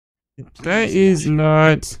That is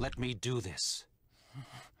not... Let me do this.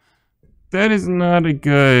 That is not a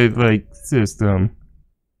good, like, system.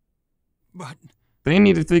 But they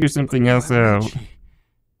need to figure something else out.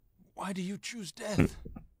 Why do you choose death?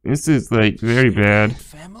 This is, like, very bad.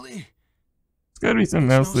 Family? There's gotta be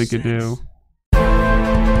something else they could do.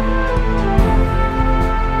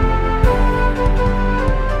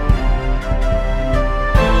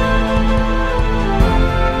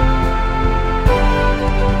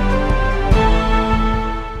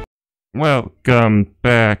 Welcome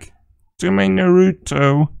back to my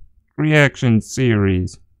Naruto reaction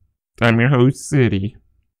series. I'm your host, City.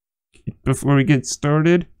 Before we get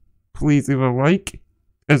started, please leave a like,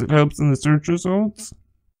 as it helps in the search results,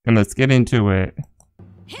 and let's get into it.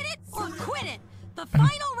 Hit it or quit it! The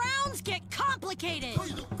final rounds get complicated!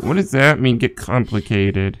 What does that mean, get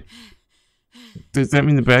complicated? Does that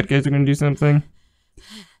mean the bad guys are gonna do something?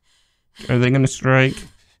 Are they gonna strike?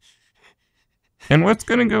 And what's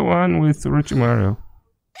gonna go on with Orochimaru?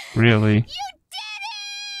 Really? You did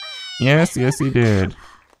it! Yes, he did.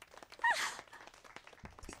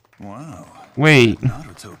 Wow. Wait. That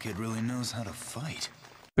Naruto kid really knows how to fight.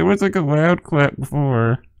 There was like a loud clap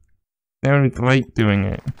before. Now it's like doing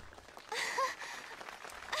it.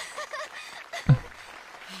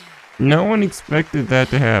 No one expected that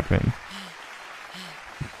to happen.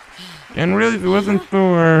 And really, if it wasn't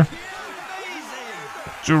for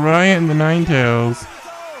Jiraiya and the Nine Tails,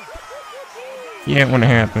 yeah, it wouldn't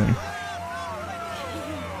happen.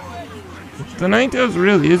 The Nine Tails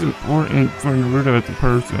really is important for Naruto as a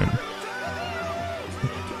person.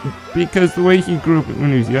 Because the way he grew up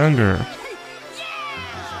when he was younger.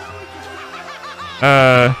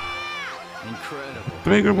 Incredible. The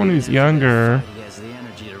way he grew up when he was younger. He has the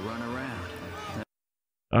energy to run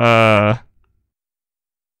around.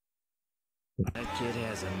 That kid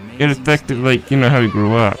has amazing It affected, like, you know, how he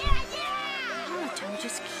grew up. Naruto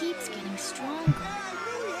just keeps getting stronger.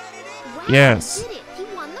 Wow, Yes. He did it.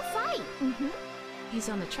 He won the fight. He's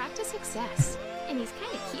on the track to success, and he's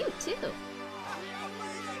kind of cute too.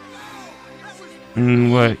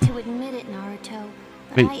 What? To admit it, Naruto,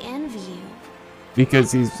 but Wait. I envy you.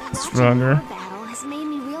 Because he's stronger? Watching our battle has made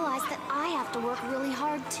me realize that I have to work really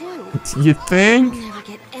hard too. You I'll think? never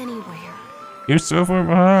get anywhere. You're so far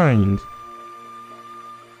behind.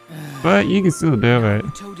 But you can still do it.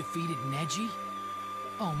 Naruto defeated Neji?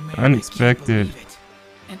 Oh man, Unexpected. I can't believe it.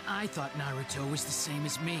 And I thought Naruto was the same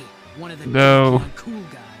as me, one of the No. dorky and cool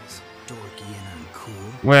guys. Dorky and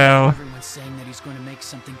uncool. Well, Everyone's saying that he's going to make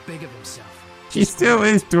something big of himself. he still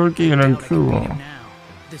is dorky and I doubt I can beat him uncool. now.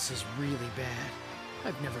 This is really bad.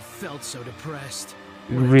 I've never felt so depressed.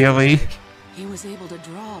 Really? He was able to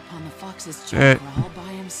draw upon the fox's That- chakra all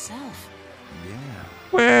by himself. Yeah.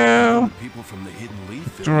 Well, People from the Hidden Leaf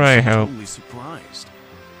films Dry are help. totally surprised.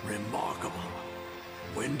 Remarkable.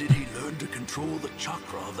 When did he learn to control the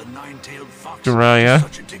chakra of the nine-tailed fox Jiraiya. to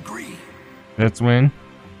such a degree? that's when.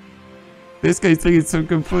 This guy's thinking something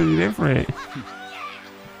completely different.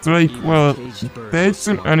 It's like, well, that's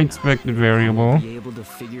an unexpected variable. Be able to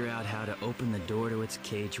figure out how to open the door to its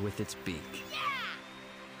cage with its beak.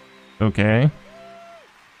 Okay.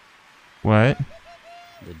 What?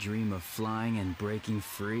 The dream of flying and breaking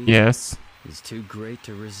free Yes. is too great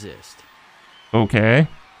to resist. Okay.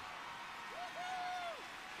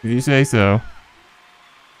 If you say so.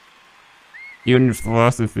 You and your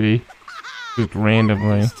philosophy. Just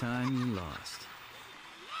randomly. This time you lost.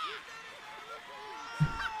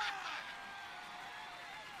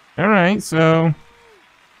 Alright, so...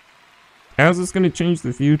 how's this gonna change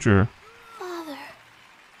the future? Father.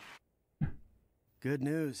 Good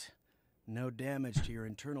news. No damage to your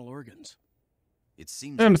internal organs. It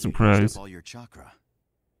seems I'm like you used surprised. up all your chakra.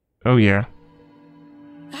 Oh yeah.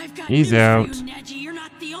 I've got He's news out. for you, Neji. You're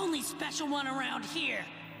not the only special one around here.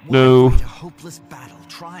 No. Why fight a hopeless battle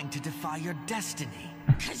trying to defy your destiny?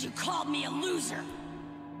 Cause you called me a loser.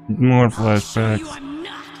 More I'll show you flashbacks. I'm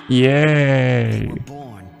not. Yay! You were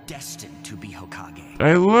born destined to be Hokage.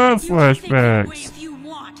 I love You can think that way flashbacks. if you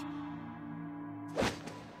want.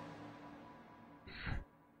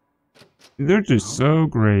 They're just so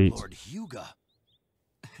great. Lord Hyuga.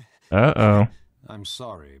 Uh-oh. I'm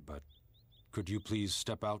sorry, but could you please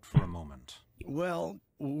step out for a moment? Well,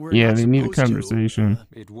 we're Yeah, not they need a supposed to. conversation.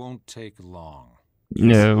 It won't take long.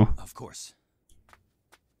 No. Of course.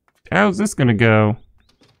 How's this gonna go?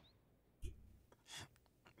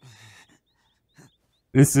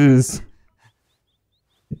 This is...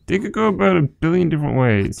 they could go about a billion different What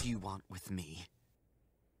ways. do you want with me?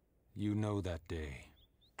 You know that day.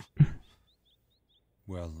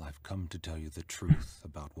 Well, I've come to tell you the truth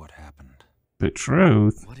about what happened. The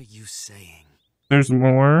truth? What are you saying? There's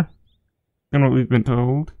more? than what we've been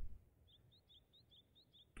told.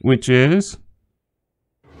 Which is...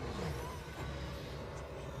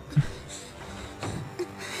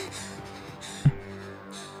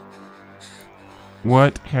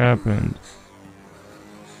 What happened?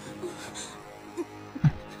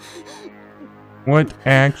 What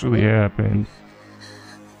actually happened?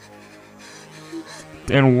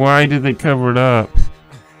 And why did they cover it up?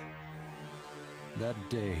 That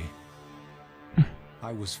day,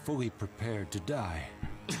 I was fully prepared to die.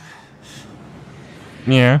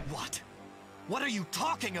 Yeah. What? What are you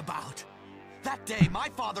talking about? That day, my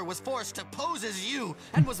father was forced to pose as you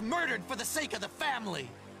and was murdered for the sake of the family.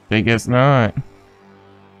 I guess not.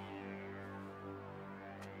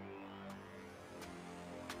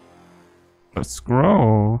 A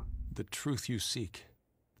scroll? The truth you seek.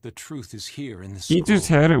 The truth is here in this He scroll. just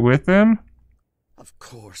had it with him? Of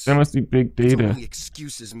course. That must be big It's data. only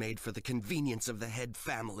excuses made for the convenience of the head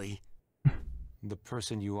family. The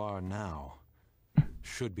person you are now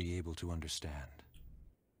should be able to understand.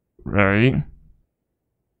 Right.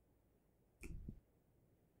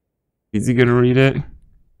 Is he gonna read it?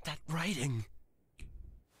 That writing.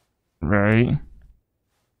 Right.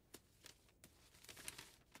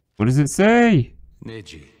 What does it say?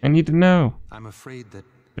 Neji, I need to know. I'm afraid that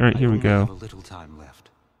Alright, here we I only have go. a little time left.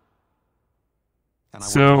 And I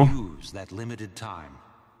So- want to use that limited time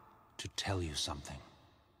to tell you something.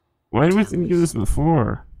 Why wasn't you do this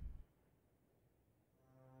before?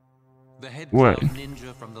 The head What? cloud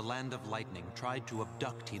ninja from the Land of Lightning tried to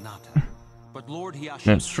abduct Hinata, but Lord Hiashi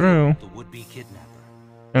That's true. killed the would-be kidnapper.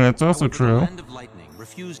 And that's also However, true. The Land of Lightning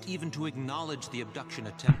refused even to acknowledge the abduction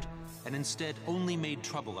attempt, and instead only made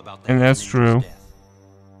trouble about the And head that's ninja's true. death.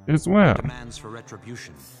 As well. Demands for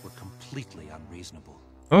retribution were completely unreasonable.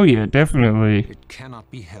 Oh yeah, definitely. It cannot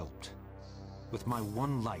be helped. With my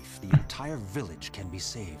one life, the entire village can be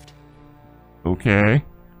saved. Okay.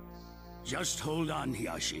 Just hold on,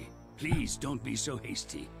 Hiashi. Please don't be so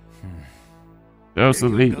hasty. Oh, so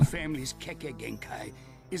The they... Hyuga family's Keke Genkai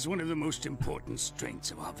is one of the most important strengths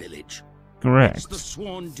of our village. It's Correct. the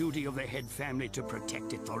sworn duty of the head family to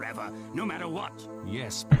protect it forever, no matter what.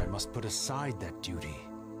 Yes, but I must put aside that duty.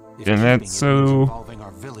 If And keeping that's it means so- involving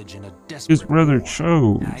our village in a desperate His brother war.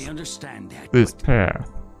 chose I understand that, this but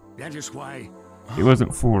path. that is why... It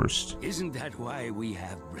wasn't forced. Isn't that why we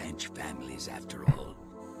have branch families after all?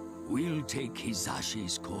 We'll take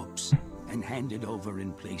Hisashi's corpse and hand it over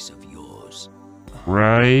in place of yours.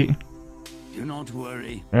 Right? Do not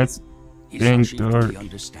worry. That's dang Hisashi fully dark.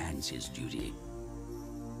 understands his duty.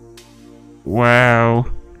 Wow.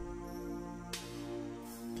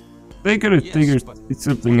 They could have Yes, figured but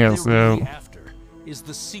something what else they're really out. after is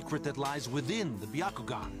the secret that lies within the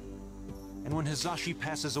Byakugan. And when Hisashi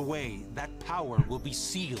passes away, that power will be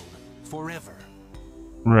sealed forever.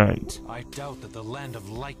 Right. I doubt that the Land of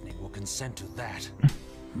Lightning will consent to that.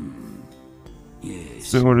 Yes.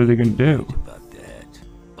 So what are they gonna do? Right about that.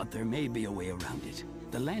 But there may be a way around it.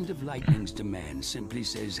 The Land of Lightning's demand simply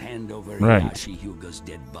says hand over Right. Hiyashi Hyuga's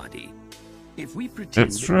dead body. If we pretend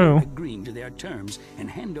That's that true. we're agreeing to their terms and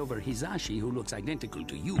hand over Hisashi, who looks identical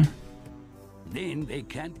to you, then they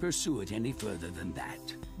can't pursue it any further than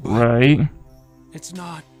that. Right? It's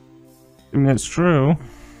not. And that's true.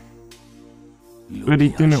 Look, But he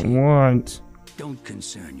Hiyashi, didn't want... don't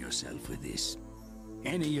concern yourself with this.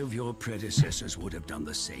 Any of your predecessors would have done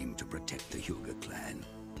the same to protect the Hyuga clan.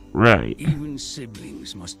 Right. Even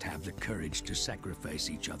siblings must have the courage to sacrifice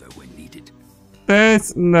each other when needed.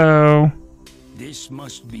 That's... no. This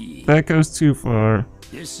must be. That goes too far.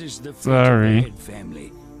 This is the fate Sorry. of the head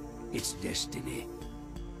family. It's destiny.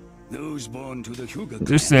 Those born to the Hyuga clan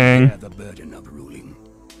Just saying. bear the burden of ruling.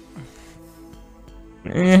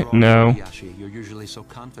 Eh, no. Hiyashi, you're usually so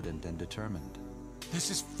confident and determined. This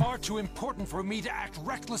is far too important for me to act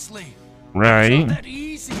recklessly. Right? That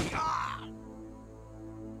easy. Ah!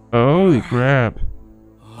 Holy crap.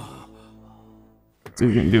 So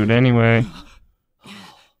you can do it anyway.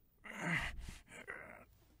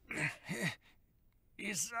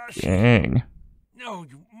 Hisashi. Dang. No,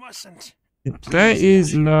 you mustn't. That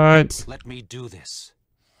is not... Let me do this.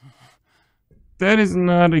 That is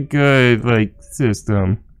not a good, like,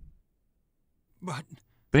 system. But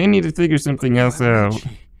They need to figure something else out.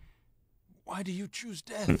 Neji, why do you choose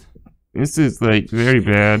death? This is, like, very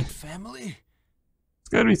bad. Family?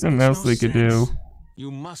 There's gotta be something else they could do. You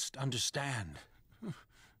must understand.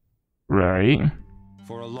 Right?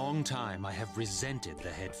 For a long time, I have resented the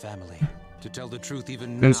head family. To tell the truth,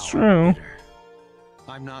 even That's now, true. I'm bitter.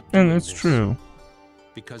 I'm not And doing that's this true.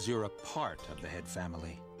 because you're a part of the head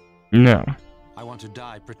family. No. I want to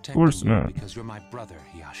die protecting course you not. because you're my brother,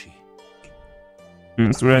 Hiyashi.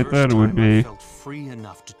 That's what I thought it would be. I felt free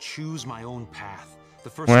enough to choose my own path. The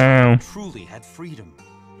first Wow. time I truly had freedom.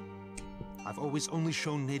 I've always only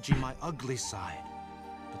shown Neji my ugly side,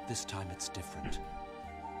 but this time it's different.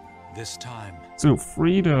 This time, So I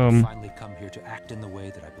freedom finally come here to act in the way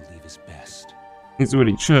that I believe is best. is what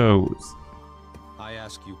he chose. I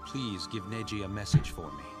ask you, please give Neji a message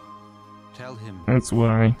for me. Tell him That's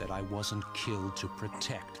why. that I wasn't killed to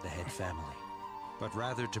protect the head family, but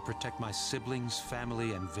rather to protect my siblings,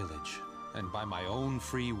 family, and village. And by my own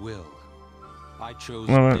free will, I chose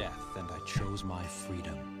death and I chose my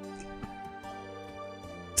freedom.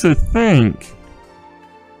 To think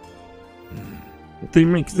they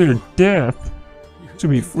make their death to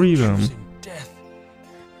be freedom. Choosing death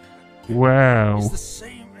Wow. is the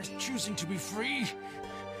same as choosing to be free.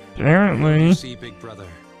 Apparently. You see, big brother,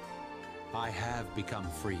 I have become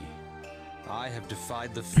free. I have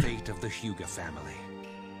defied the fate of the Hyuga family.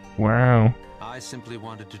 Wow. I simply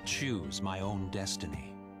wanted to choose my own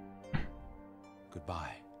destiny.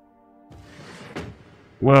 Goodbye.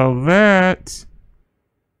 Well, that.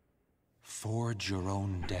 Forge your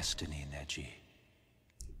own destiny, Neji.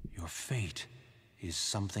 Your fate is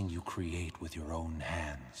something you create with your own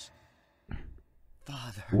hands.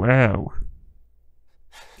 Father. Wow.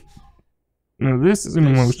 Now this is an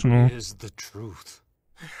emotional. This is the truth.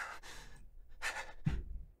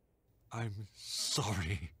 I'm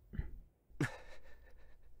sorry.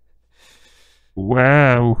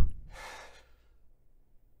 Wow.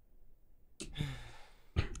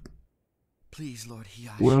 Please, Lord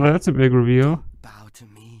Hiyashi, Well, that's a big reveal. bow to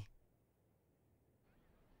me.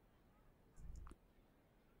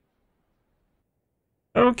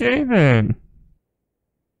 Okay then.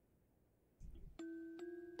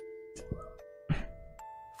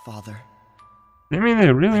 Father, They made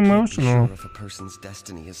it really I can't be emotional. sure if a person's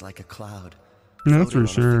destiny is like a cloud, That's floating for on a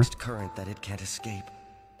sure. fixed current that it can't escape,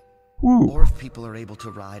 Woo. or if people are able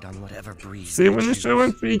to ride on whatever breeze. See, they when the choose. show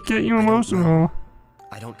and feet get you I don't know. emotional,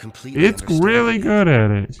 I don't completely it's understand really it, good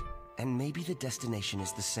at it. and maybe the destination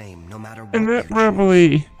is the same no matter what And you that choose.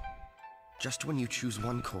 probably. Just when you choose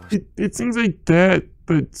one course, It seems like that,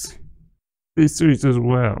 but this series as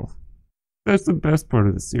well. That's the best part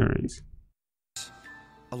of the series.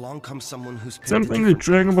 along comes someone who's picked a Something that different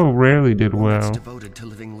Dragon path, Ball rarely did one that's well. devoted to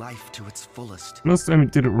living life to its fullest. Most of the time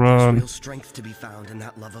it did it There's wrong. real strength to be found in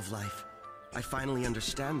that love of life. I finally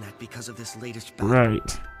understand that because of this latest battle.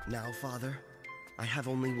 Right. Now, Father, I have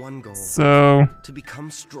only one goal. So, To become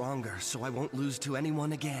stronger so I won't lose to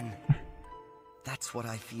anyone again. That's what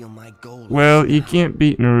I feel my goal well, is you now. can't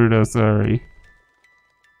beat Naruto, sorry.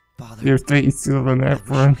 Father, Your fate sealed on I that wish you could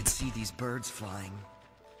front. see these birds flying.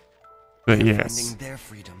 But They're yes. finding their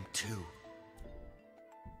freedom too.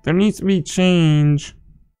 There needs to be change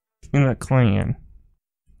in that clan.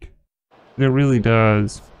 There really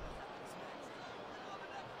does.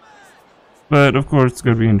 But of course it's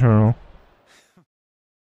gonna be internal.